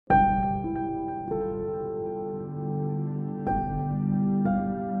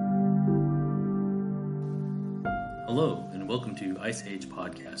Hello, and welcome to Ice Age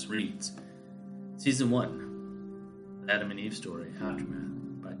Podcast Reads, Season 1, The Adam and Eve Story,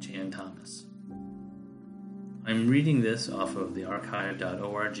 Aftermath, by Jan Thomas. I'm reading this off of the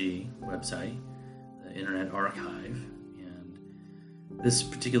archive.org website, the Internet Archive, and this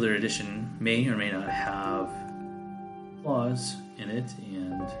particular edition may or may not have flaws in it,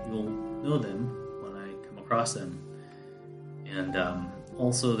 and you'll know them when I come across them. And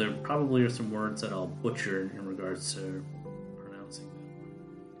also, there probably are some words that I'll butcher in regards to pronouncing them.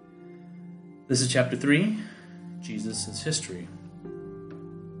 This is Chapter 3, Jesus' History.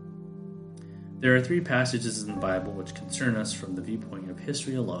 There are 3 passages in the Bible which concern us from the viewpoint of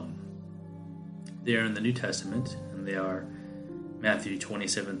history alone. They are in the New Testament, and they are Matthew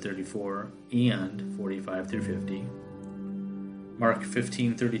 27:34 and 45 through 50, Mark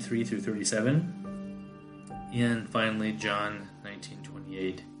 15:33 through 37, and finally John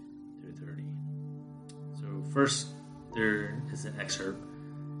 19:28 through 30. So first, there is an excerpt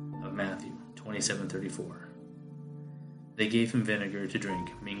of Matthew 27:34. They gave him vinegar to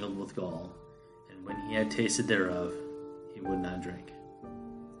drink mingled with gall, and when he had tasted thereof, he would not drink.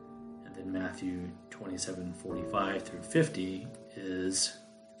 And then Matthew 27:45 through 50 is,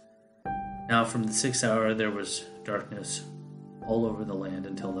 Now from the 6th hour there was darkness all over the land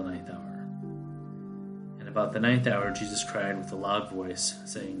until the 9th hour. And about the 9th hour Jesus cried with a loud voice,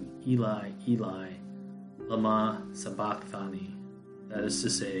 saying, Eli, Eli, lama sabachthani. That is to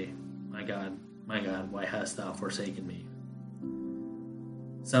say, my God, why hast thou forsaken me?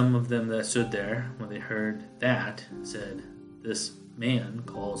 Some of them that stood there, when they heard that, said, This man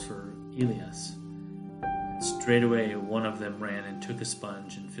calls for Elias. And straightway one of them ran and took a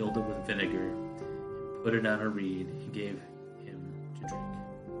sponge and filled it with vinegar, and put it on a reed, and gave him to drink.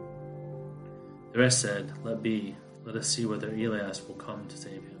 The rest said, Let be, let us see whether Elias will come to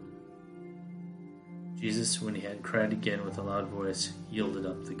save him. Jesus, when he had cried again with a loud voice, yielded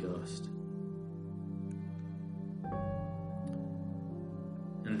up the ghost.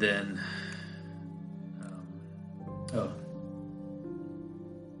 And then,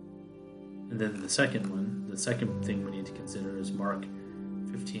 the second thing we need to consider is Mark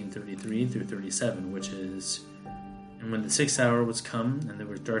 15:33 through 37, which is, And when the 6th hour was come, and there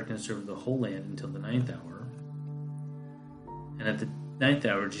was darkness over the whole land until the 9th hour, and at the 9th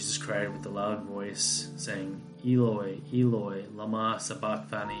hour Jesus cried with a loud voice, saying, Eloi, Eloi, lama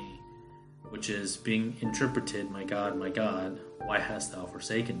sabachthani, which is being interpreted, my God, why hast thou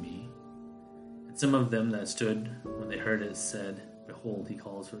forsaken me? And some of them that stood, when they heard it, said, Behold, he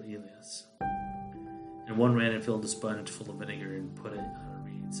calls for Elias. And one ran and filled a sponge full of vinegar and put it on a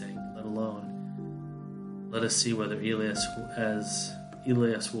reed, saying, Let us see whether Elias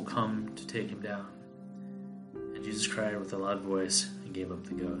will come to take him down. And Jesus cried with a loud voice and gave up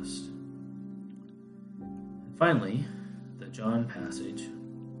the ghost. And finally, the John passage.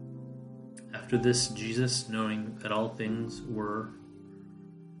 After this, Jesus, knowing that all things were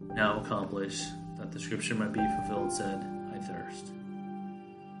now accomplished, that the scripture might be fulfilled, said, I thirst.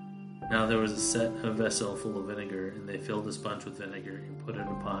 Now there was a vessel full of vinegar, and they filled the sponge with vinegar and put it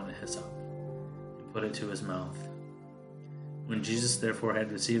upon a hyssop, and put it to his mouth. When Jesus therefore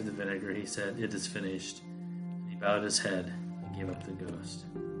had received the vinegar, he said, It is finished. And he bowed his head and gave up the ghost.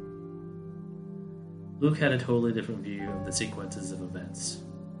 Luke had a totally different view of the sequences of events.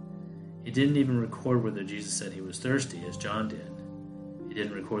 He didn't even record whether Jesus said he was thirsty, as John did. He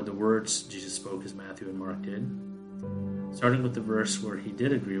didn't record the words Jesus spoke, as Matthew and Mark did. Starting with the verse where he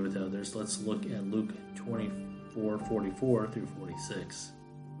did agree with others, let's look at Luke 24:44 through 46.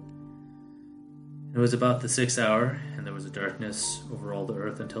 It was about the 6th hour, and there was a darkness over all the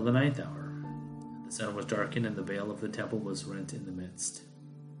earth until the 9th hour. And the sun was darkened, and the veil of the temple was rent in the midst.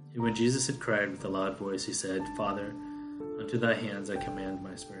 And when Jesus had cried with a loud voice, he said, Father, unto thy hands I commend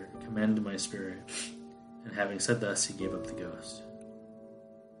my spirit. And having said thus, he gave up the ghost.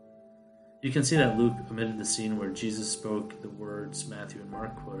 You can see that Luke omitted the scene where Jesus spoke the words Matthew and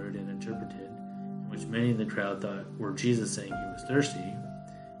Mark quoted and interpreted, in which many in the crowd thought were Jesus saying he was thirsty,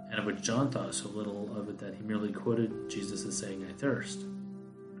 and of which John thought so little of it that he merely quoted Jesus as saying, I thirst.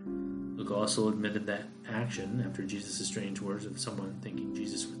 Luke also admitted that action after Jesus' strange words of someone thinking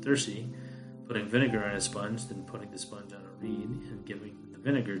Jesus was thirsty, putting vinegar on a sponge, then putting the sponge on a reed, and giving the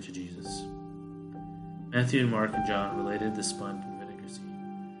vinegar to Jesus. Matthew and Mark and John related the sponge and vinegar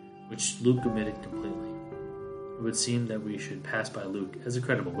scene, which Luke omitted completely. It would seem that we should pass by Luke as a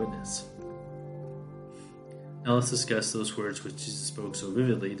credible witness. Now let's discuss those words which Jesus spoke so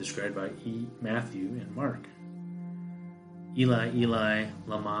vividly, described by Matthew and Mark. Eli, Eli,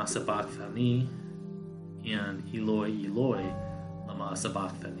 lama sabachthani, and Eloi, Eloi, lama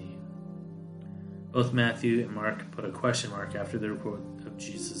sabachthani. Both Matthew and Mark put a question mark after the report of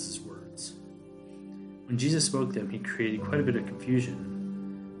Jesus' words. When Jesus spoke them, he created quite a bit of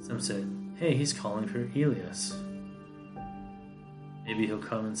confusion. Some said, "Hey, he's calling for Elias. Maybe he'll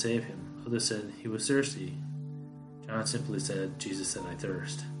come and save him." Others said he was thirsty. John simply said, "Jesus said, I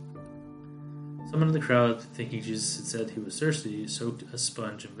thirst." Someone in the crowd, thinking Jesus had said he was thirsty, soaked a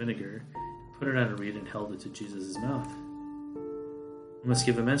sponge in vinegar, put it on a reed, and held it to Jesus' mouth. We must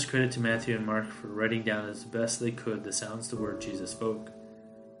give immense credit to Matthew and Mark for writing down as best they could the sounds the word Jesus spoke.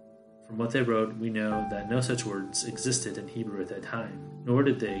 From what they wrote, we know that no such words existed in Hebrew at that time, nor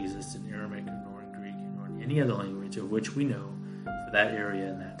did they exist in Aramaic, nor in Greek, nor in any other language of which we know for that area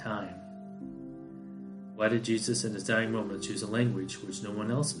in that time. Why did Jesus in his dying moments use a language which no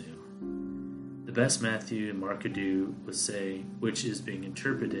one else knew? The best Matthew and Mark could do was say which is being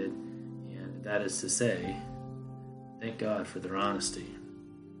interpreted, and that is to say, thank God for their honesty.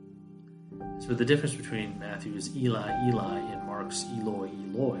 As for the difference between Matthew's Eli, Eli and Mark's Eloi,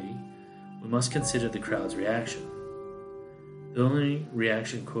 Eloi, we must consider the crowd's reaction. The only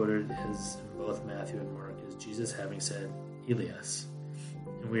reaction quoted as in both Matthew and Mark is Jesus having said Elias,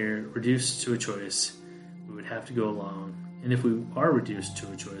 and we're reduced to a choice. We would have to go along, and if we are reduced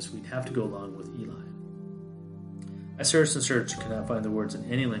to a choice, we'd have to go along with Eli. I searched and searched and could not find the words in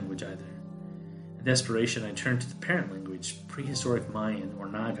any language either. In desperation, I turned to the parent language, prehistoric Mayan or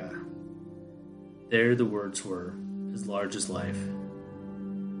Naga. There the words were as large as life.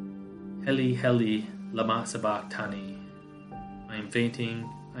 Heli, Heli, lama sabachthani. I am fainting,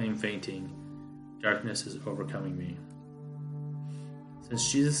 darkness is overcoming me.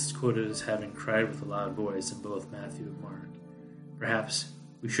 Since Jesus is quoted as having cried with a loud voice in both Matthew and Mark, perhaps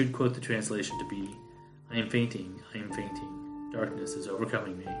we should quote the translation to be, I am fainting, darkness is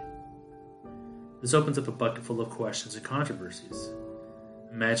overcoming me. This opens up a bucket full of questions and controversies.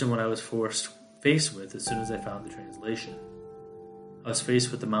 Imagine what I was faced with as soon as I found the translation. I was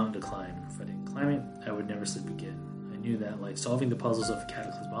faced with the mountain to climb. If I didn't climb it, I would never sleep again. I knew that, like solving the puzzles of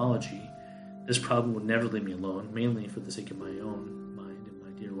cataclysmology, this problem would never leave me alone, mainly for the sake of my own mind and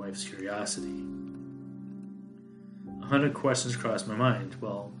my dear wife's curiosity. 100 questions crossed my mind.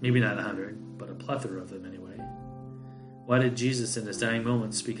 Well, maybe not 100, but a plethora of them anyway. Why did Jesus in his dying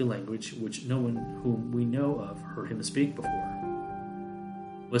moments speak a language which no one whom we know of heard him speak before?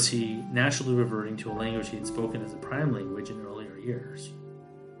 Was he naturally reverting to a language he had spoken as a prime language in earlier years?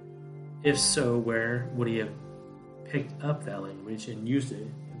 If so, where would he have picked up that language and used it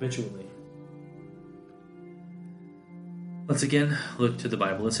habitually? Let's again look to the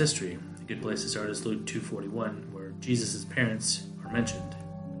Bible as history. A good place to start is Luke 2:41, where Jesus' parents are mentioned.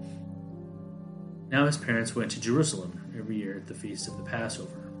 Now his parents went to Jerusalem every year at the feast of the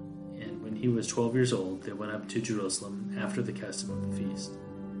Passover, and when he was 12 years old, they went up to Jerusalem after the custom of the feast.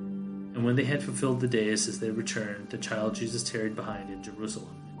 And when they had fulfilled the days as they returned, the child Jesus tarried behind in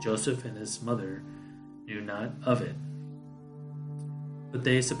Jerusalem, and Joseph and his mother knew not of it. But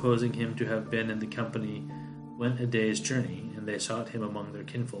they, supposing him to have been in the company, went a day's journey, and they sought him among their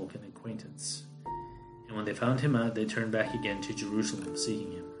kinfolk and acquaintance. And when they found him out, they turned back again to Jerusalem,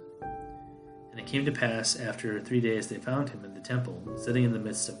 seeking him. And it came to pass, after 3 days they found him in the temple, sitting in the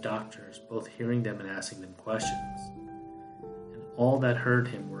midst of doctors, both hearing them and asking them questions. And all that heard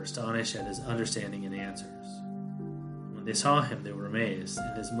him were astonished at his understanding and answers. And when they saw him, they were amazed.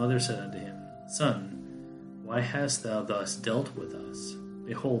 And his mother said unto him, Son, why hast thou thus dealt with us?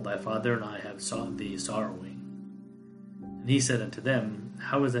 Behold, thy father and I have sought thee sorrowing. And he said unto them,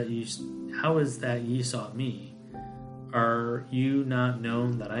 How is that ye sought me? Are you not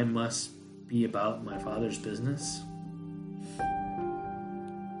known that I must be about my Father's business?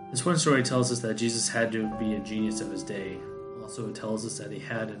 This one story tells us that Jesus had to be a genius of his day. Also, it tells us that he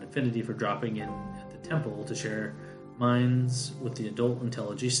had an affinity for dropping in at the temple to share minds with the adult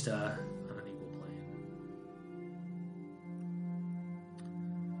intelligista on an equal plane.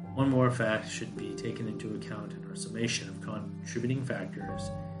 One more fact should be taken into account in our summation of contributing factors,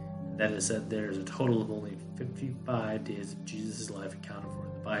 and that is that there is a total of only 55 days of Jesus' life accounted for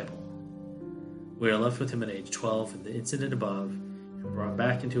in the Bible. We are left with him at age 12 in the incident above, and brought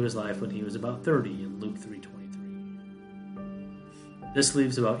back into his life when he was about 30 in Luke 3:23. This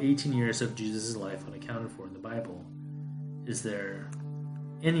leaves about 18 years of Jesus' life unaccounted for in the Bible. Is there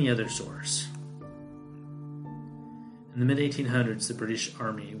any other source? In the mid-1800s, the British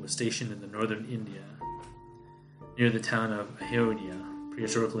Army was stationed in the northern India, near the town of Ayodhya,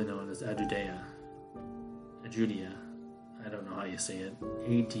 prehistorically known as Ajudea. I don't know how you say it.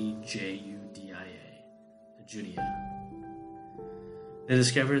 Adjudia. Ajudea. They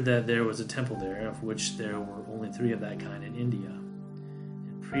discovered that there was a temple there, of which there were only 3 of that kind in India.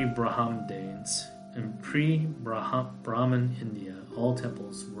 In pre-Brahmin days, In pre-Brahman India, all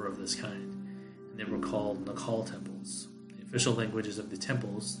temples were of this kind, and they were called Nakal temples. The official languages of the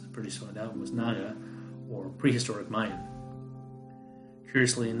temples, the British found out, was Naga, or prehistoric Mayan.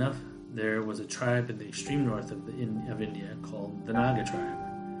 Curiously enough, there was a tribe in the extreme north of India called the Naga tribe.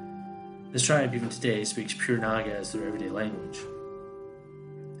 This tribe, even today, speaks pure Naga as their everyday language.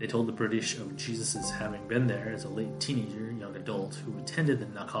 They told the British of Jesus' having been there as a late teenager, young adult, who attended the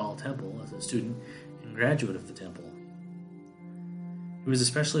Nakal temple as a student and graduate of the temple. He was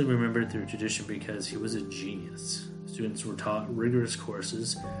especially remembered through tradition because he was a genius. Students were taught rigorous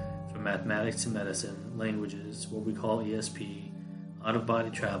courses from mathematics to medicine, languages, what we call ESP, out-of-body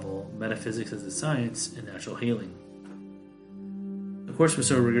travel, metaphysics as a science, and natural healing. The course was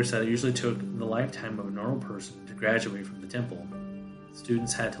so rigorous that it usually took the lifetime of a normal person to graduate from the temple.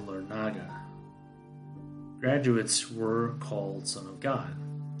 Students had to learn Naga. Graduates were called Son of God.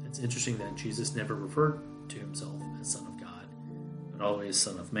 It's interesting that Jesus never referred to himself as Son of God, but always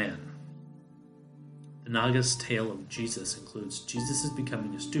Son of Man. The Naga's tale of Jesus includes Jesus'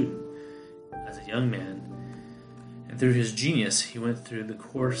 becoming a student as a young man, and through his genius, he went through the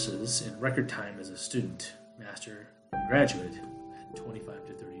courses in record time as a student, master, and graduate at 25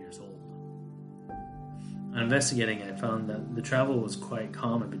 to 30 years old. On investigating, I found that the travel was quite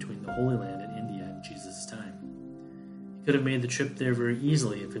common between the Holy Land and India in Jesus' time. He could have made the trip there very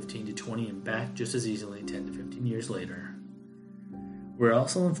easily at 15 to 20 and back just as easily 10 to 15 years later. We're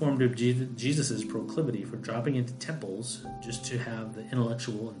also informed of Jesus' proclivity for dropping into temples just to have the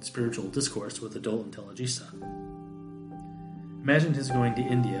intellectual and spiritual discourse with adult intelligentsia. Imagine his going to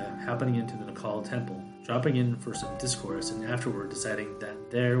India, happening into the Nakal temple, dropping in for some discourse, and afterward deciding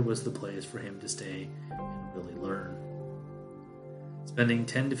that there was the place for him to stay and really learn. Spending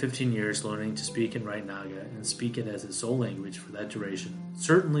 10 to 15 years learning to speak and write Naga and speak it as his sole language for that duration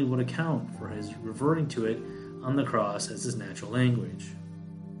certainly would account for his reverting to it on the cross as his natural language.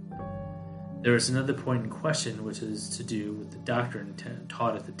 There is another point in question, which is to do with the doctrine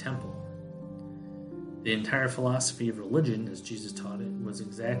taught at the temple. The entire philosophy of religion, as Jesus taught it, was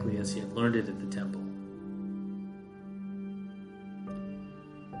exactly as he had learned it at the temple.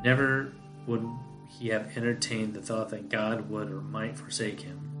 Never would he have entertained the thought that God would or might forsake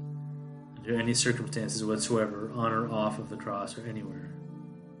him, under any circumstances whatsoever, on or off of the cross or anywhere.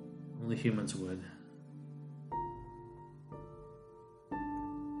 Only humans would.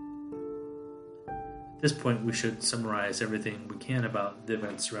 At this point, we should summarize everything we can about the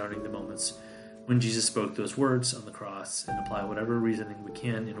events surrounding the moments when Jesus spoke those words on the cross and apply whatever reasoning we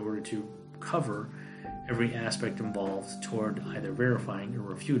can in order to cover every aspect involved toward either verifying or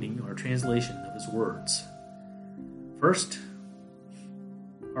refuting our translation of his words. First,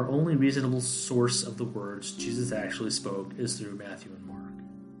 our only reasonable source of the words Jesus actually spoke is through Matthew and Mark.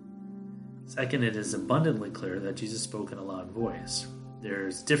 Second, it is abundantly clear that Jesus spoke in a loud voice. There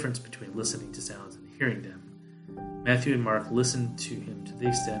is a difference between listening to sounds and hearing them. Matthew and Mark listened to him to the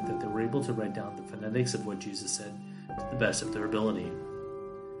extent that they were able to write down the phonetics of what Jesus said to the best of their ability.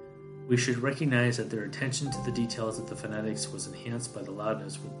 We should recognize that their attention to the details of the phonetics was enhanced by the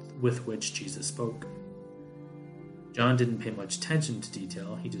loudness with which Jesus spoke. John didn't pay much attention to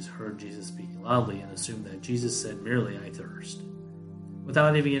detail, he just heard Jesus speaking loudly and assumed that Jesus said merely, "I thirst,"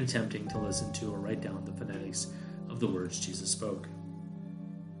 without even attempting to listen to or write down the phonetics of the words Jesus spoke.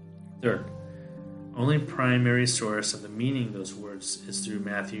 Third, only primary source of the meaning of those words is through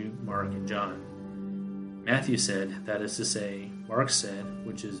Matthew, Mark, and John. Matthew said, that is to say, Mark said,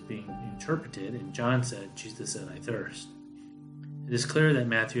 which is being interpreted, and John said, Jesus said, "I thirst." It is clear that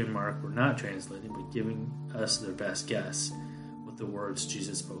Matthew and Mark were not translating, but giving us their best guess what the words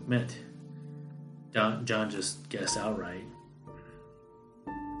Jesus spoke meant. John just guessed outright.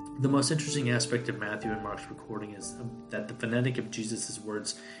 The most interesting aspect of Matthew and Mark's recording is that the phonetic of Jesus'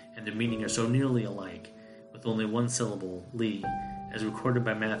 words and their meaning are so nearly alike, with only one syllable, li, as recorded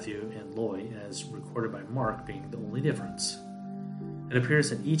by Matthew, and loi, as recorded by Mark, being the only difference. It appears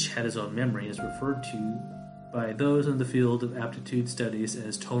that each had his own memory, as referred to by those in the field of aptitude studies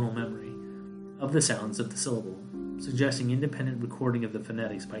as tonal memory, of the sounds of the syllable, suggesting independent recording of the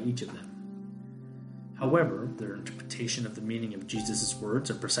phonetics by each of them. However, their interpretation of the meaning of Jesus' words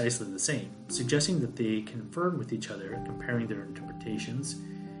are precisely the same, suggesting that they conferred with each other, comparing their interpretations,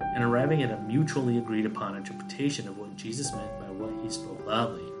 and arriving at a mutually agreed upon interpretation of what Jesus meant by what he spoke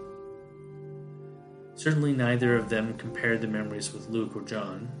loudly. Certainly neither of them compared the memories with Luke or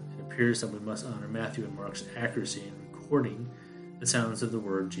John. It appears that we must honor Matthew and Mark's accuracy in recording the sounds of the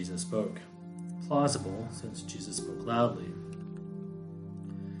word Jesus spoke. Plausible, since Jesus spoke loudly.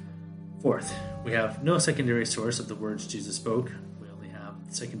 Fourth, we have no secondary source of the words Jesus spoke. We only have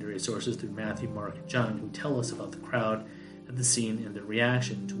secondary sources through Matthew, Mark, and John who tell us about the crowd at the scene and their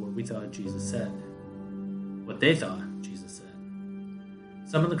reaction to what we thought Jesus said. What they thought Jesus said.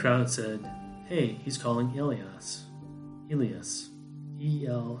 Some of the crowd said, "Hey, he's calling Elias. Elias.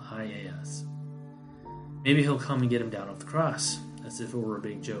 E-L-I-A-S. Maybe he'll come and get him down off the cross," as if it were a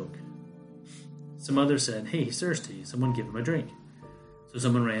big joke. Some others said, "Hey, he's thirsty. Someone give him a drink." So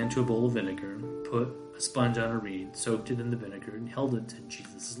someone ran to a bowl of vinegar, put a sponge on a reed, soaked it in the vinegar, and held it to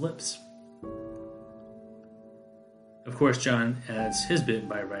Jesus' lips. Of course, John adds his bit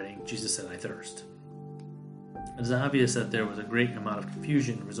by writing, "Jesus said, I thirst." It is obvious that there was a great amount of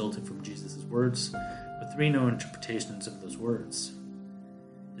confusion resulting from Jesus' words, with 3 known interpretations of those words.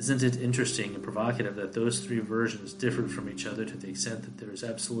 Isn't it interesting and provocative that those 3 versions differed from each other to the extent that there is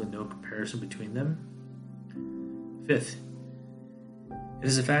absolutely no comparison between them? Fifth, it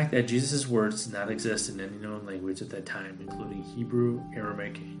is a fact that Jesus' words did not exist in any known language at that time, including Hebrew,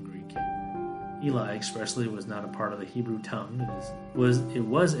 Aramaic, and Greek. Eli expressly was not a part of the Hebrew tongue. It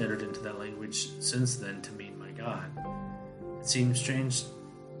was entered into that language since then to mean "my God." It seems strange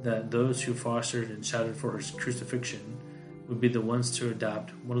that those who fostered and shouted for his crucifixion would be the ones to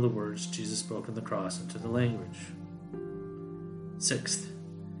adopt one of the words Jesus spoke on the cross into the language. Sixth,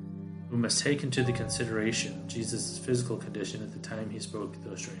 we must take into the consideration Jesus' physical condition at the time he spoke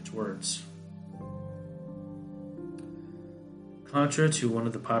those strange words. Contra to one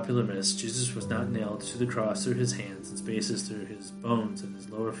of the popular myths, Jesus was not nailed to the cross through his hands and spaces through his bones and his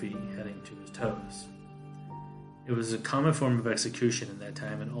lower feet heading to his toes. It was a common form of execution in that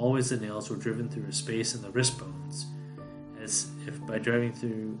time, and always the nails were driven through a space in the wrist bones, as if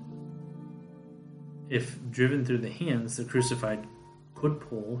driven through the hands, the crucified could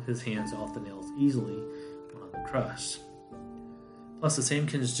pull his hands off the nails easily when on the cross. Plus, the same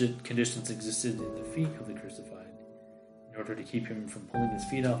conditions existed in the feet of the crucified. In order to keep him from pulling his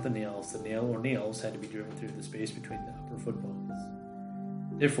feet off the nails had to be driven through the space between the upper foot bones.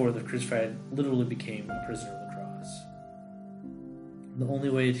 Therefore, the crucified literally became a prisoner of the cross. The only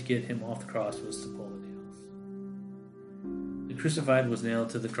way to get him off the cross was to pull the nails. The crucified was nailed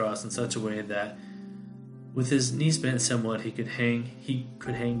to the cross in such a way that, with his knees bent somewhat, he could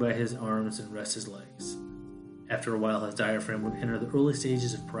hang by his arms and rest his legs. After a while, his diaphragm would enter the early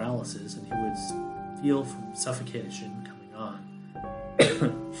stages of paralysis, and he would feel from suffocation coming on.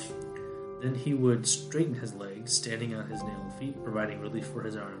 Then he would straighten his legs, standing on his nailed feet, providing relief for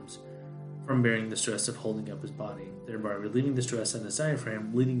his arms from bearing the stress of holding up his body, thereby relieving the stress on his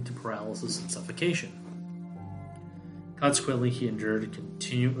diaphragm, leading to paralysis and suffocation. Consequently, he endured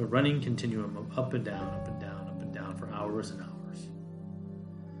a running continuum of up and down, up and down, up and down for hours and hours.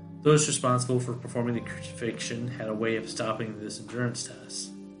 Those responsible for performing the crucifixion had a way of stopping this endurance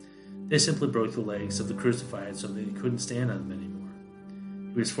test. They simply broke the legs of the crucified so that he couldn't stand on them anymore.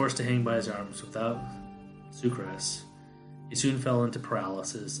 He was forced to hang by his arms without sucrose. He soon fell into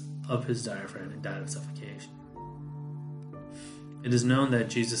paralysis of his diaphragm and died of suffocation. It is known that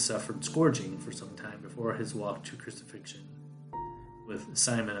Jesus suffered scourging for some time before his walk to crucifixion with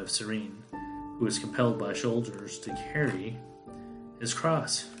Simon of Cyrene, who was compelled by soldiers to carry his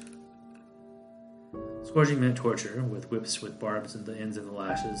cross. Scourging meant torture, with whips with barbs in the ends of the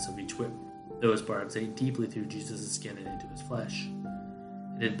lashes of each whip. Those barbs ate deeply through Jesus' skin and into his flesh.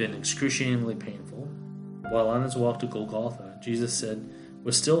 It had been excruciatingly painful. While on his walk to Golgotha, Jesus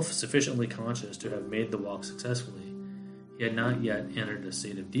was still sufficiently conscious to have made the walk successfully. He had not yet entered a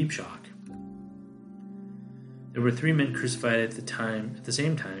state of deep shock. There were 3 men crucified at the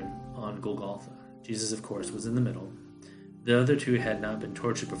same time on Golgotha. Jesus, of course, was in the middle. The other 2 had not been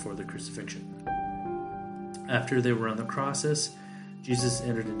tortured before the crucifixion. After they were on the crosses, Jesus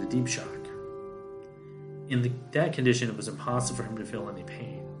entered into deep shock. In that condition, it was impossible for him to feel any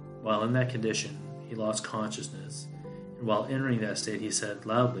pain. While in that condition, he lost consciousness, and while entering that state, he said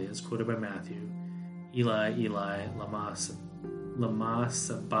loudly, as quoted by Matthew, "Eli, Eli, lama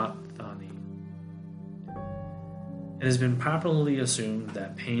sabachthani." It has been popularly assumed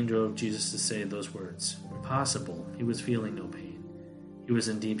that pain drove Jesus to say those words. Impossible. He was feeling no pain. He was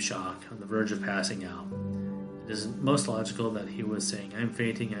in deep shock, on the verge of passing out. It is most logical that he was saying, I'm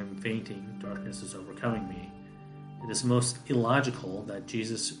fainting, darkness is overcoming me." It is most illogical that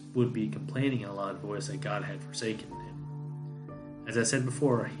Jesus would be complaining in a loud voice that God had forsaken him. As I said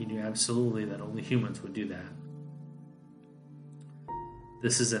before, he knew absolutely that only humans would do that.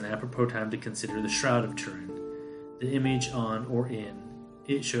 This is an apropos time to consider the Shroud of Turin. The image on or in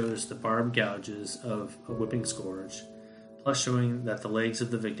it shows the barbed gouges of a whipping scourge, plus showing that the legs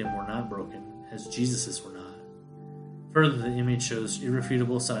of the victim were not broken, as Jesus's were not. Further, the image shows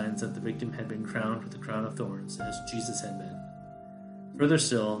irrefutable signs that the victim had been crowned with the crown of thorns, as Jesus had been. Further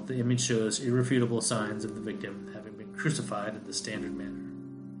still, the image shows irrefutable signs of the victim having been crucified in the standard manner.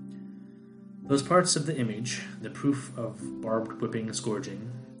 Those parts of the image, the proof of barbed whipping and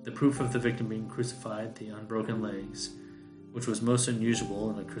scourging, the proof of the victim being crucified, the unbroken legs, which was most unusual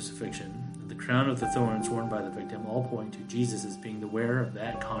in a crucifixion, and the crown of the thorns worn by the victim all point to Jesus as being the wearer of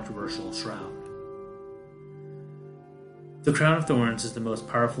that controversial shroud. The crown of thorns is the most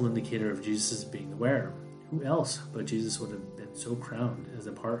powerful indicator of Jesus being the wearer. Who else but Jesus would have been so crowned as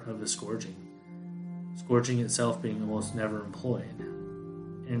a part of the scourging? Scourging itself being almost never employed,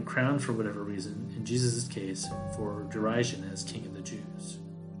 and crowned for whatever reason, in Jesus' case, for derision as King of the Jews.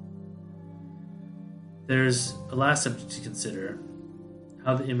 There's a last subject to consider,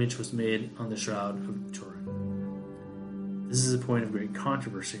 how the image was made on the shroud of Turin. This is a point of great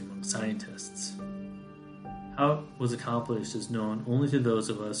controversy among scientists. How it was accomplished is known only to those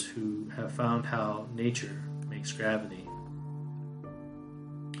of us who have found how nature makes gravity.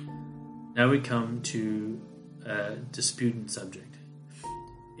 Now we come to a disputed subject.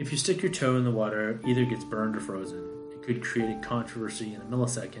 If you stick your toe in the water, it either gets burned or frozen. It could create a controversy in a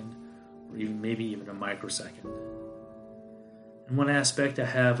millisecond, or maybe even a microsecond. In one aspect, I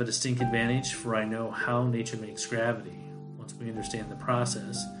have a distinct advantage, for I know how nature makes gravity. Once we understand the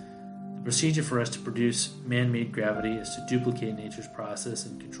process, the procedure for us to produce man-made gravity is to duplicate nature's process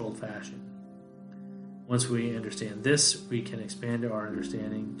in controlled fashion. Once we understand this, we can expand our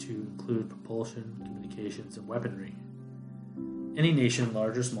understanding to include propulsion, communications, and weaponry. Any nation,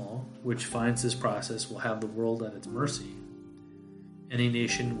 large or small, which finds this process will have the world at its mercy. Any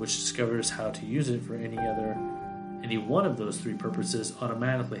nation which discovers how to use it for any one of those three purposes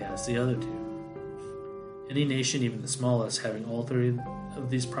automatically has the other two. Any nation, even the smallest, having all three of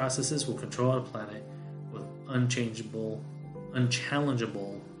these processes will control our planet with unchallengeable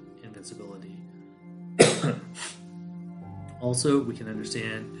invincibility. Also, we can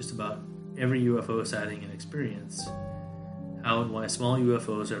understand just about every UFO sighting and experience, how and why small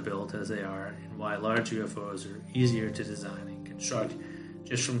UFOs are built as they are, and why large UFOs are easier to design and construct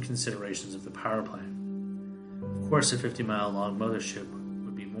just from considerations of the power plant. Of course, a 50-mile-long mothership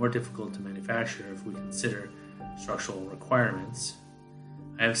would be more difficult to manufacture if we consider structural requirements.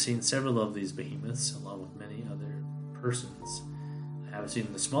 I have seen several of these behemoths, along with many other persons. I have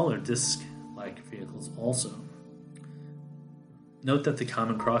seen the smaller disc-like vehicles also. Note that the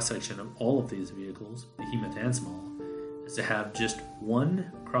common cross-section of all of these vehicles, behemoth and small, is to have just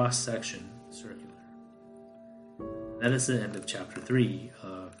one cross-section circular. That is the end of Chapter 3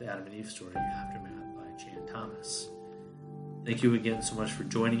 of the Adam and Eve story, Aftermath by Jan Thomas. Thank you again so much for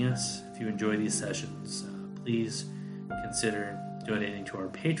joining us. If you enjoy these sessions, please consider donating to our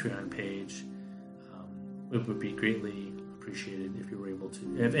Patreon page. It would be greatly appreciated if you were able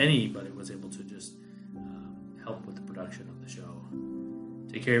to, if anybody was able to just help with the production of the show.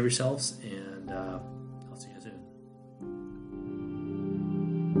 Take care of yourselves, and